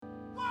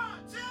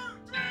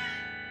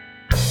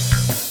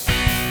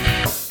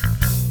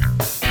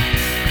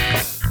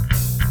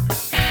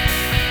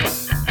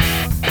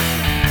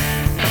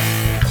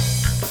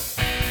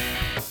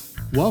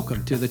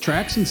Welcome to the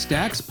Tracks and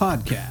Stacks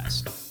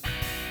podcast.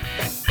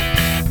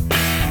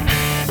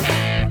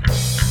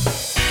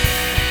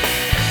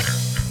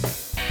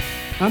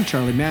 I'm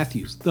Charlie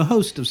Matthews, the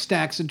host of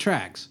Stacks and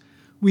Tracks.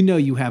 We know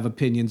you have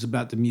opinions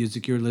about the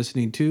music you're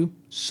listening to,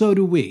 so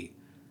do we.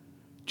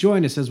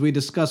 Join us as we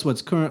discuss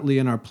what's currently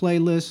in our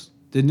playlist,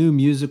 the new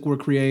music we're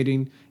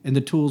creating, and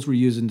the tools we're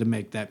using to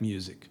make that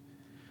music.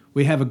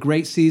 We have a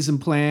great season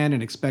planned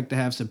and expect to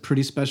have some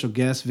pretty special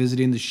guests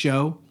visiting the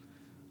show.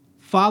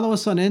 Follow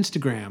us on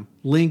Instagram,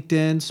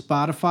 LinkedIn,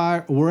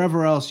 Spotify, or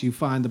wherever else you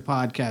find the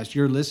podcast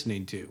you're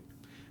listening to.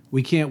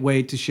 We can't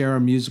wait to share our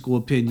musical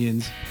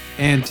opinions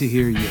and to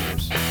hear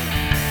yours.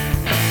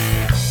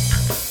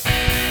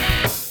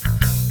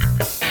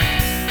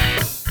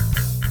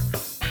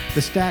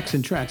 The Stacks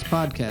and Tracks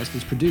podcast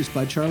is produced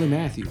by Charlie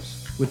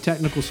Matthews, with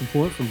technical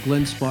support from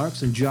Glenn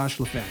Sparks and Josh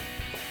LaFagne.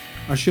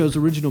 Our show's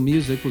original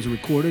music was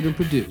recorded and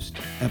produced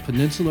at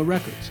Peninsula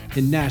Records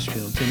in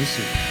Nashville,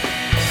 Tennessee.